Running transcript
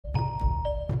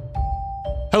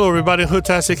Hello everybody,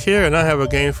 HoodTastic here, and I have a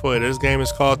game for you. This game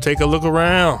is called Take a Look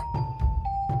Around.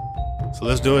 So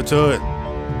let's do it to it.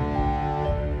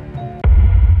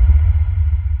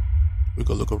 We're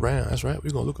gonna look around, that's right,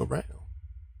 we're gonna look around.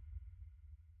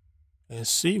 And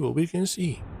see what we can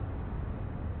see.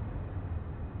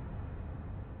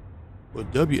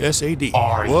 With WSAD.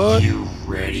 Are you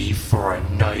ready for a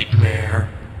nightmare?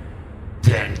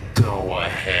 Then go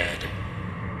ahead.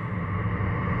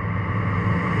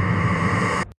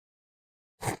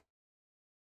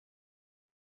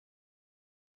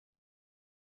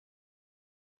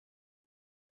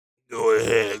 Go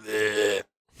ahead.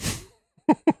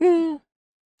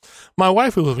 My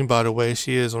wife is with me, by the way.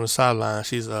 She is on the sideline.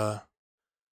 She's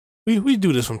we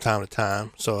do this from time to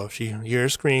time. So if she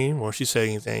hears a scream or she say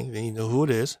anything, then you know who it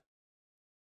is.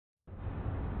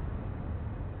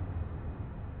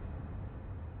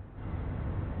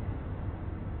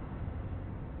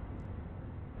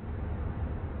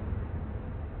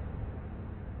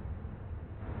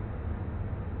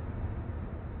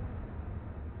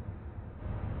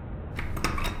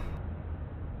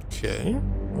 Okay,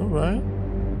 all right.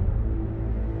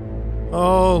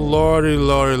 Oh, lordy,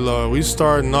 lordy, lord. We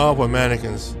starting off with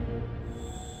mannequins.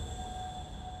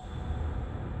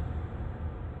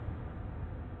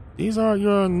 These aren't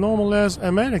your normal ass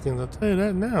mannequins, I'll tell you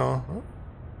that now.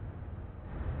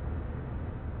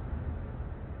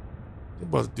 They're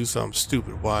about to do something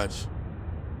stupid, watch.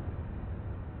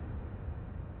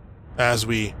 As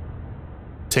we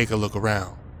take a look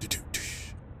around.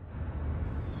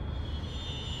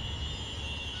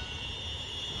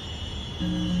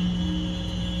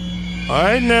 All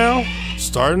right now,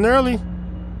 starting early.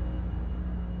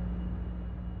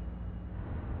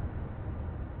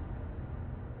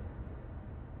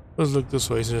 Let's look this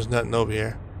way so there's nothing over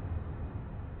here.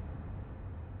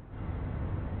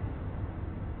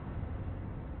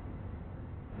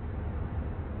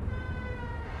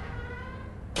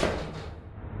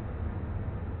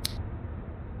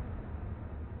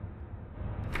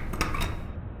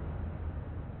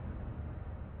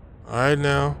 All right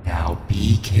now. Now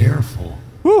be careful.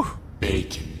 Whew. They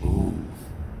can move.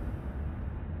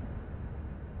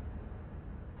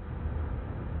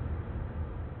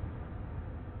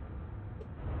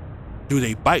 Do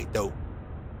they bite though?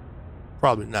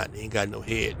 Probably not. They ain't got no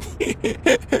head.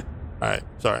 All right,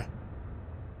 sorry.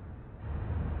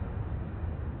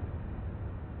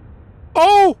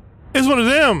 Oh, it's one of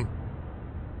them.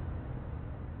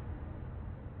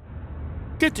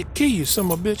 Get the key, you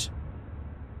son of a bitch.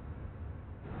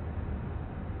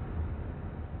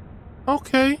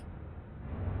 Okay.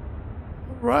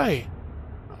 All right.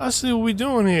 I see what we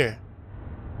doing here.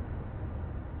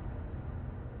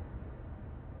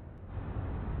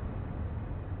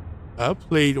 I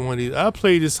played one of these. I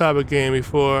played this type of game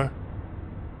before.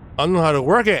 I know how to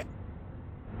work it.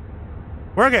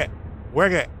 Work it.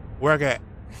 Work it. Work it.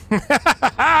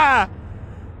 All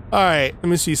right. Let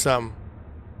me see something.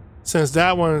 Since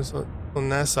that one is on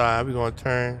that side, we're going to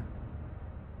turn.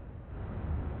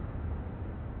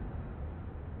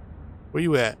 Where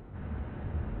you at?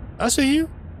 I see you.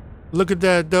 Look at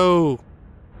that though.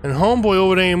 And homeboy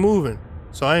over there ain't moving.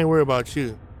 So I ain't worried about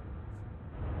you.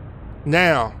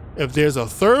 Now, if there's a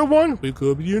third one, we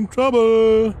could be in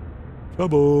trouble.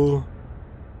 Trouble.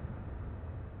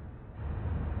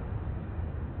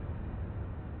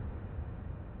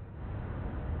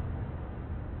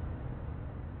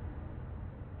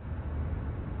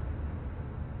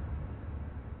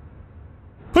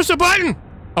 Push the button!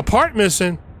 A part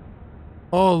missing.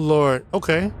 Oh, Lord.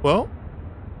 Okay, well.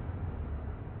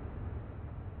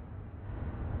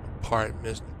 Part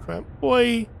missing. Crap.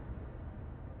 Boy.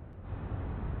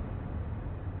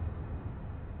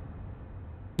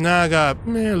 Now I got...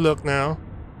 Man, look now.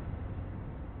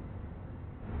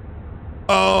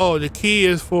 Oh, the key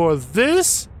is for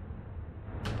this?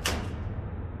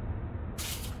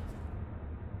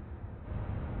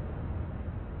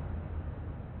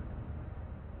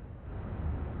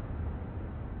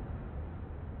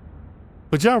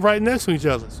 But y'all right next to each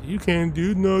other, so you can't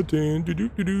do nothing. Do do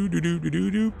do do do do do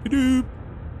do do do.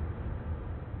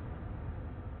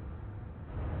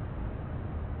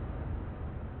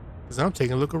 Cause I'm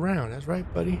taking a look around. That's right,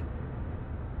 buddy.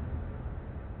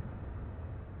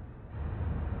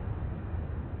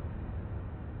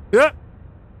 Yep.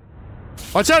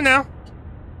 Watch out now.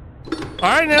 All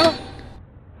right now.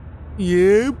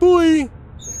 Yeah, boy.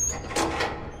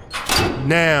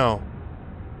 Now.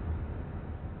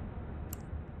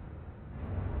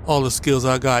 All the skills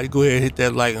I got, go ahead and hit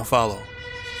that like and follow.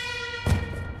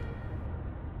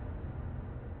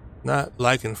 Not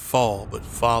like and fall, but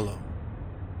follow.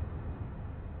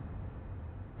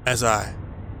 As I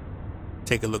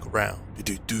take a look around.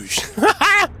 All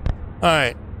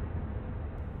right.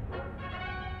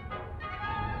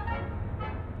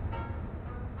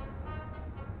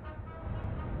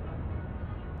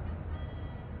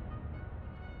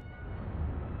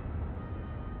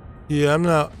 Yeah, I'm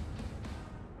not.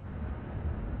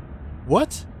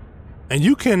 What? And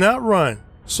you cannot run.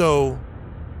 So.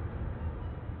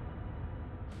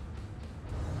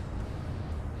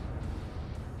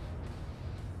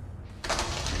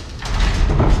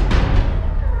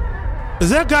 Is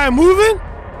that guy moving?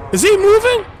 Is he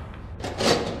moving?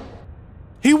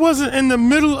 He wasn't in the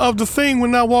middle of the thing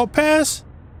when I walked past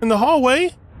in the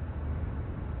hallway.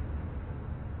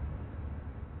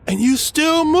 And you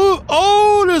still move.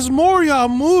 Oh, there's more y'all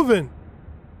moving.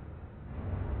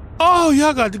 Oh,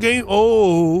 y'all got the game.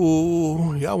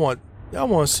 Oh, y'all want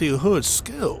to see Hood's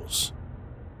skills.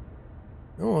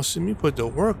 Y'all want to see me put the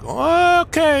work on.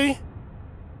 Okay.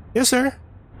 Yes, sir.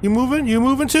 You moving? You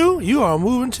moving too? You are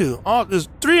moving too. Oh, there's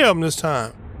 3 of them this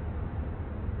time.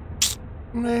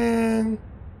 Man.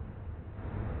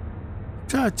 I'm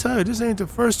trying to tell you, this ain't the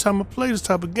first time I play this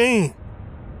type of game.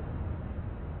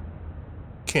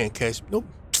 Can't catch me. Nope.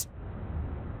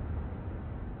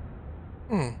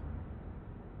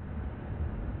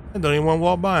 I don't even want to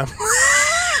walk by him.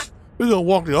 We're gonna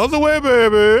walk the other way,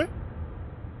 baby.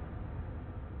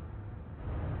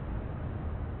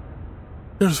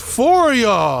 There's 4 of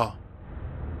y'all.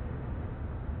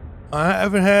 I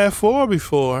haven't had 4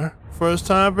 before. First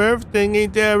time for everything,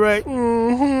 ain't that right?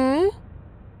 Mm-hmm.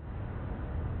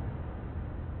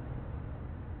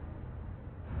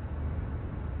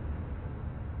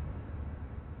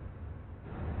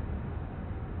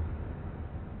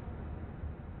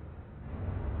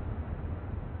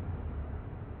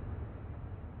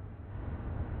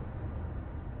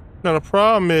 Now the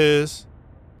problem is,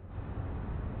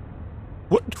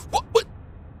 what?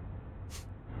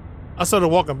 I started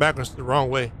walking backwards the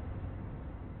wrong way.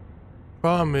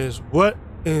 Problem is, what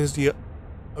is the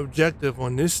objective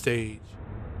on this stage?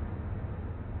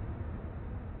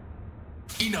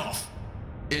 Enough.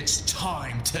 It's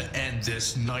time to end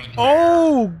this nightmare.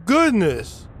 Oh,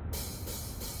 goodness.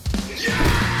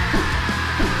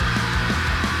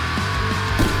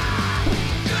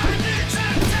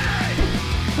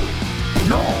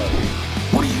 No!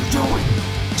 What are you doing?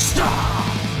 Stop!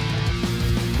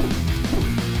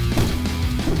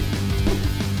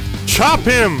 Chop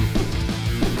him!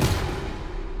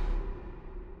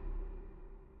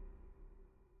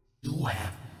 You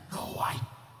have no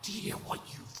idea what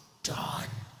you've done.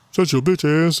 Shut your bitch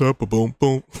ass up, boom,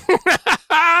 boom.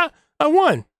 I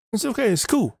won. It's okay. It's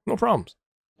cool. No problems.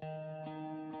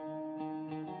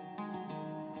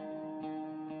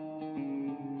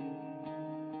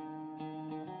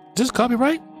 Is this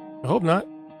copyright? I hope not.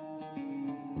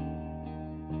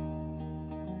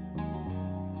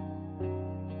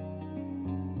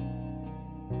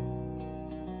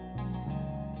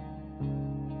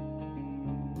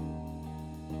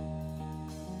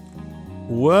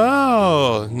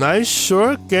 Wow, nice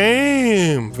short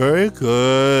game. Very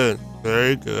good.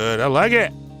 Very good. I like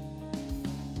it.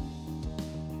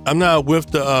 I'm not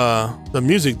with the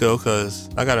music though, cause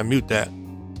I gotta mute that.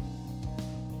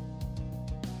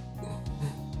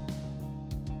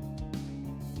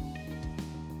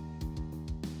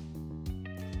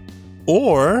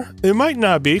 Or it might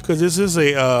not be, because this is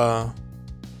a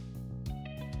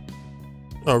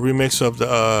remix of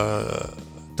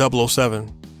the 007.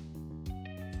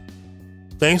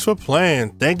 Thanks for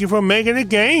playing. Thank you for making the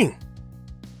game.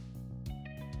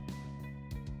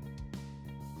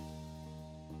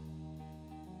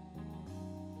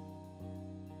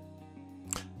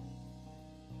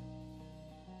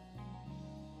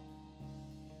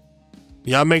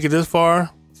 Y'all make it this far.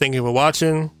 Thank you for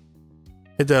watching.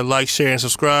 Hit that like, share, and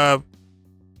subscribe.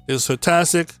 This is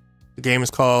HoodTastic. The game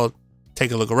is called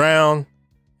Take a Look Around.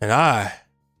 And I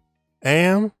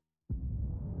am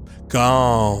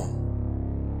gone.